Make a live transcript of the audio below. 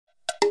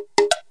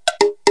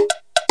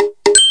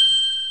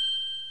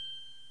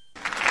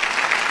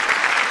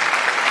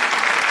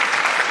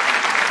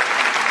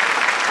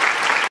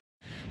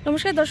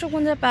নমস্কার দর্শক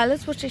বন্ধুরা, প্যালেস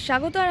স্পোর্টসে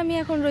স্বাগত। আর আমি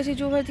এখন রয়েছি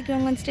যুবভারতী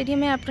ক্রীড়াঙ্গন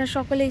স্টেডিয়ামে। আপনারা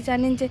সকলেই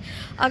জানেন যে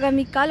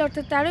আগামীকাল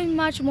অর্থাৎ 13ই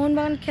মার্চ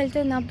মোহনবাগান খেলতে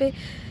নামবে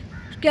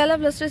কেরালা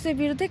ব্লাস্টার্সের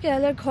বিরুদ্ধে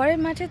কেরালার ঘরের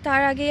মাঠে।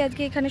 তার আগে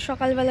আজকে এখানে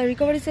সকালবেলা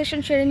রিকভারি সেশন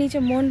সেরে নিয়েছে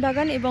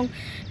মোহনবাগান এবং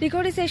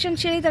রিকভারি সেশন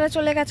সেরেই তারা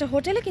চলে গেছে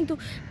হোটেলে। কিন্তু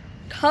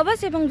হাবাস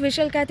এবং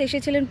ভিশাল ক্যাথ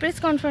এসেছিলেন প্রেস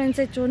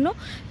কনফারেন্সের জন্য।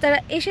 তারা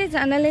এসে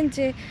জানালেন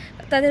যে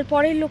তাদের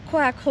পরের লক্ষ্য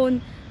এখন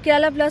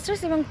কেরালা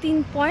ব্লাস্টার্স এবং 3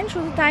 পয়েন্ট।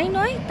 শুধু তাই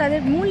নয়,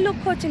 তাদের মূল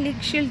লক্ষ্য হচ্ছে লিগ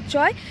শিল্ড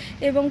জয়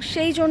এবং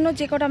সেই জন্য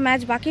যে কটা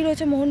ম্যাচ বাকি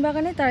রয়েছে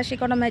মোহনবাগানে তারা সে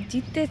কটা ম্যাচ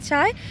জিততে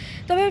চায়।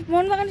 তবে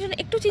মোহনবাগানের জন্য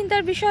একটু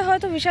চিন্তার বিষয়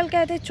হয়তো ভিশাল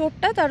ক্যাথের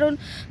চোটটা, কারণ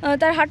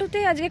তার হাঁটুতে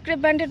আজকে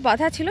ক্রেপ ব্যান্ডের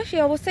বাধা ছিল।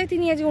 সেই অবস্থায়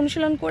তিনি আজকে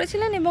অনুশীলন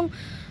করেছিলেন এবং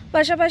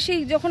পাশাপাশি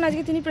যখন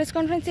আজকে তিনি প্রেস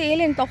কনফারেন্সে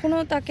এলেন তখনও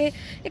তাকে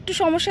একটু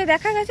সমস্যায়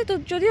দেখা গেছে। তো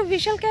যদিও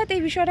ভিশাল ক্যাথ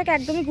এই বিষয়টাকে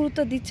একদমই গুরুত্ব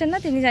দিচ্ছেন না,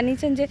 তিনি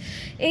জানিয়েছেন যে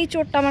এই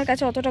চোটটা আমার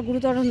কাছে অতটা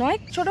গুরুতর নয়,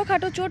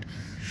 ছোটোখাটো চোট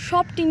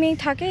সব টিমেই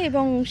থাকে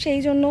এবং সেই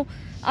জন্য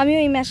আমিও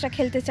এই ম্যাচটা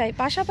খেলতে চাই।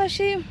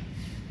 পাশাপাশি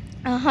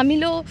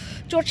হামিলও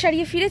চোট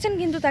সারিয়ে ফিরেছেন,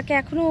 কিন্তু তাকে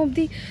এখনও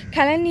অবধি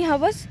খেলেননি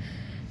হাবাস।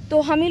 তো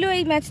হামিলও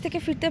এই ম্যাচ থেকে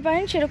ফিরতে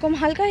পারেন সেরকম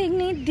হালকা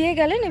ইঙ্গিত দিয়ে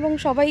গেলেন এবং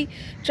সবাই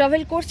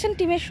ট্রাভেল করছেন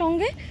টিমের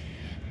সঙ্গে।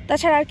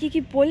 তাছাড়া আর কি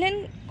বললেন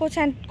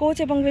কোচ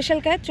এবং ভিশাল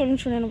ক্যাথ, চলুন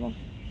শুনে নেব।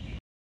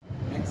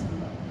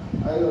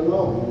 I don't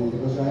know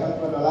because I have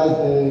to analyze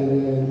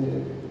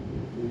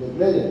the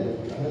player.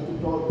 I have to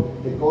talk.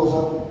 The coach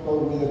have to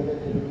talk with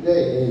the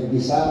player.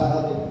 Vizal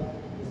had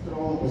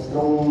a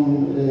strong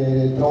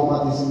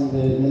traumatism in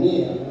the knee.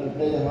 The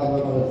player had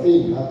another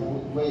thing. Had to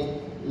wait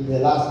in the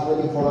last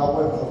 24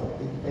 hours for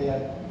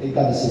take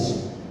a decision.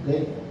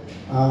 Okay.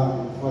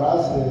 For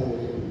us,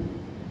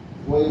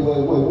 wait.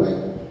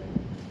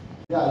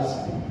 Yeah,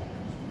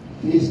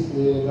 this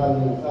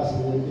running fast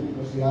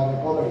because we are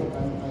recovering,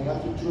 and I have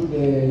to choose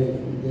the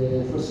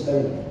first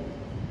level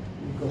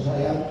because I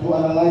have to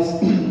analyze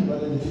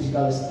whether the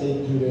physical state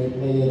to the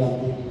player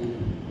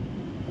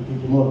until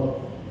tomorrow.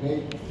 Okay,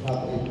 but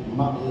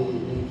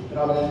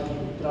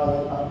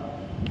travel up.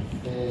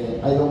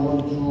 I don't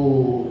want to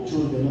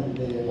choose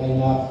the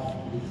lineup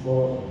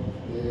before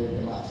the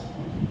match.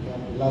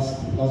 The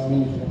last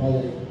minute of the match,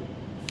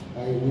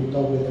 I will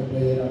talk with the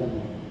player and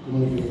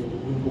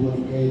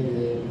communicate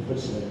the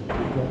first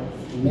level.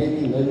 Maybe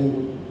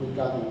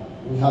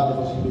we have the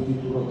possibility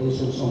to rotate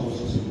some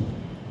position.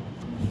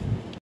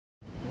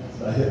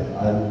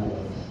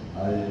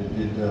 I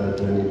did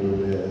training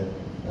today,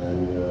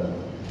 and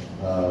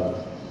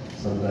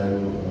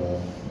sometimes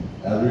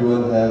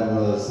everyone have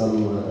some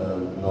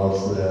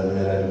knocks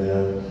here and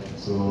there,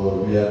 so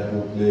we have to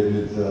play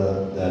with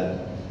that.